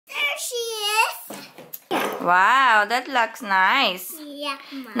Wow, that looks nice. Yeah.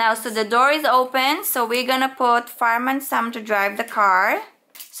 Now, so the door is open, so we're gonna put Fireman Sam to drive the car.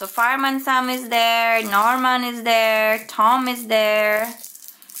 So Fireman Sam is there, Norman is there, Tom is there,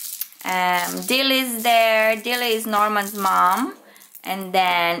 Dilly is there. Dilly is Norman's mom, and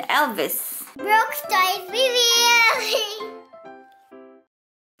then Elvis. Brox toys revealing.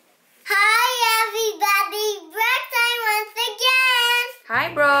 Hi everybody, Brox time once again. Hi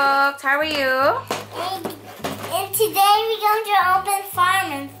Brox, how are you? And today we're going to open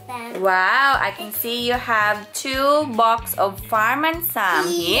Fireman Sam. Wow, I can see you have 2 boxes of Fireman Sam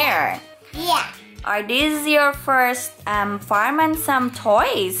here. Yeah. Are these your first Fireman Sam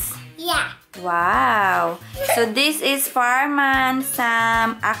toys? Yeah. Wow. So this is Fireman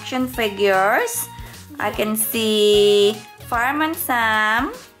Sam action figures. I can see Fireman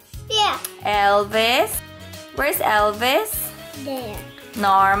Sam. Yeah. Elvis. Where's Elvis? There.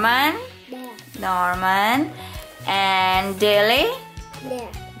 Norman. There. Norman. And Dilly. There.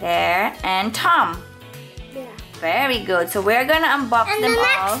 There. And Tom. There. Very good. So we're gonna unbox And them the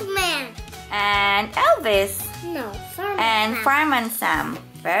all. next man. And Elvis. No, Fireman And Sam. Fireman Sam.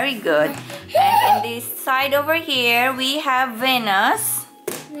 Very good. And in this side over here, we have Venus.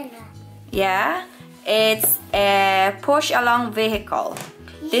 Yeah. It's a push-along vehicle.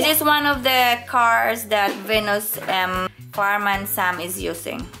 This is one of the cars that Venus Fireman Sam is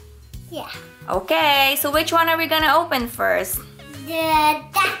using. Yeah. Okay, so which one are we gonna open first? That.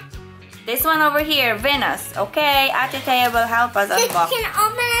 This one over here, Venus. Okay, Ate Taya will help us You unbox. can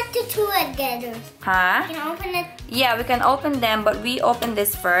open it to 2 together. Huh? You can open it. Yeah, we can open them, but we open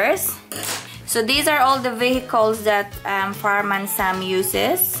this first. So these are all the vehicles that Fireman Sam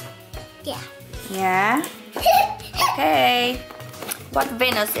uses. Yeah. Yeah. Okay. What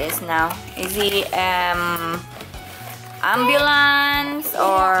Venus is now? Is he ambulance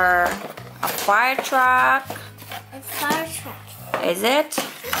or a fire truck? It's fire truck. Is it?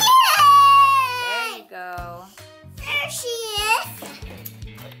 There you go. There she is.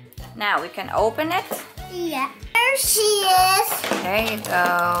 Now we can open it. Yeah. There she is. There you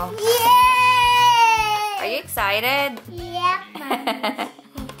go. Yay! Are you excited? Yeah, Mom.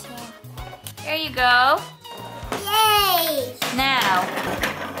 There you go. Yay! Now,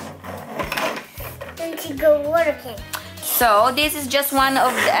 Then she go water can. so this is just one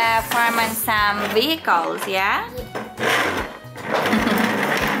of the Fireman Sam vehicles, yeah?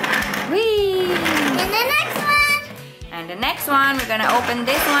 Whee! And the next one. And the next one, we're gonna open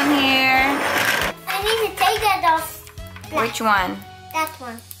this one here. I need to take that off. Which one? That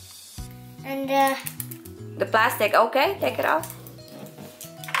one. And The plastic, okay, take it off.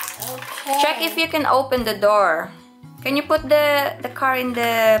 okay. Check if you can open the door. Can you put the car in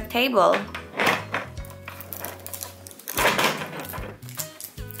the table?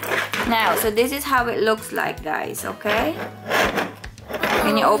 Now, so this is how it looks like, guys, okay?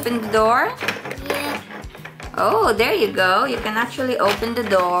 Can you open the door? Yeah. Oh, there you go. You can actually open the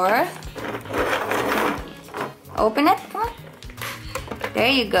door. Open it, come on. There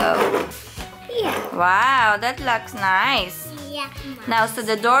you go. Yeah. Wow, that looks nice. Yeah. Now, so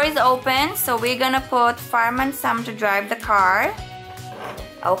the door is open, so we're gonna put Fireman Sam to drive the car.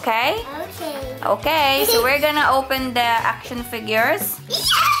 Okay? Okay. Okay, so we're gonna open the action figures.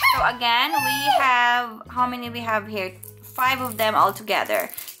 So again, we have, how many we have here? 5 of them all together.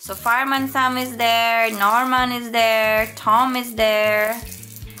 So Fireman Sam is there, Norman is there, Tom is there,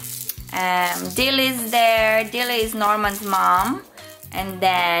 Dilly is there. Dilly is Norman's mom, and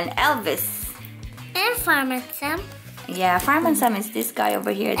then Elvis. And Fireman Sam. Yeah, Fireman Sam is this guy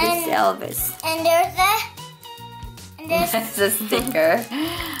over here. This is Elvis. And there's That's a sticker.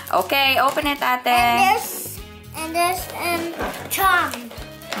 Okay, open it, Ate. and there's Tom.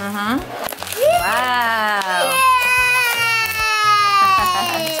 Wow.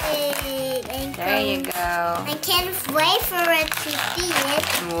 Yay! Thank There you go. I can't wait for it to see it.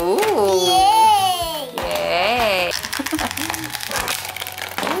 Ooh. Yay! Yay.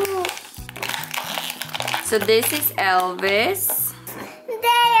 So this is Elvis.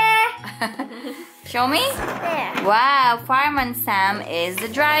 There. Show me. There. Wow, Fireman Sam is the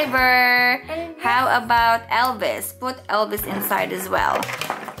driver. How about Elvis? Put Elvis inside as well.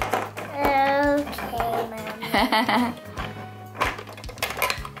 Okay, Mom.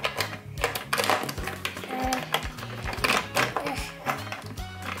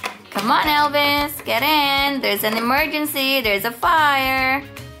 Come on, Elvis, get in. There's an emergency. There's a fire.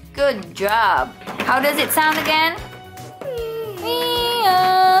 Good job. How does it sound again?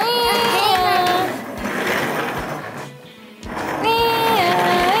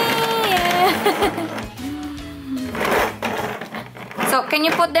 So can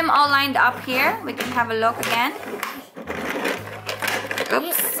you put them all lined up here? We can have a look again.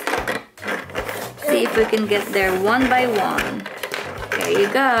 Oops. See if we can get there one by one. There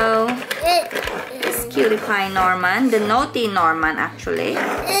you go. This cutie pie Norman. The naughty Norman, actually.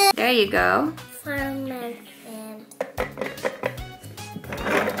 There you go. Fireman Sam.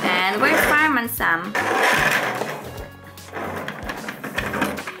 And where's Fireman Sam?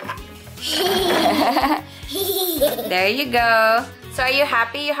 There you go. So are you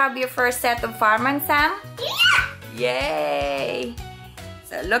happy you have your first set of Fireman Sam? Yeah! Yay!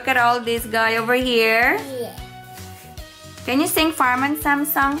 So look at all this guy over here. Yeah. Can you sing Fireman Sam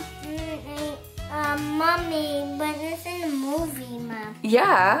song? Mommy, but it's in a movie, Mom.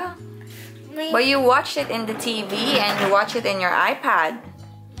 Yeah. But you watch it in the TV and you watch it in your iPad.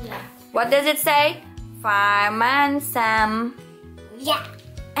 Yeah. What does it say? Fireman Sam. Yeah.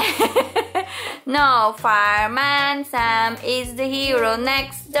 No, Fireman Sam is the hero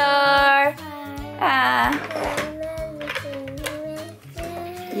next door.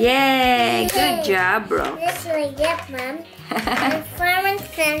 Yay, good job, bro. That's like that, Mom. And Fireman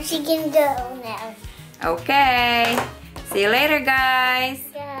Sam, she can go now. Okay. See you later, guys.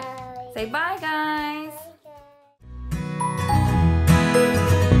 Bye. Say bye, guys.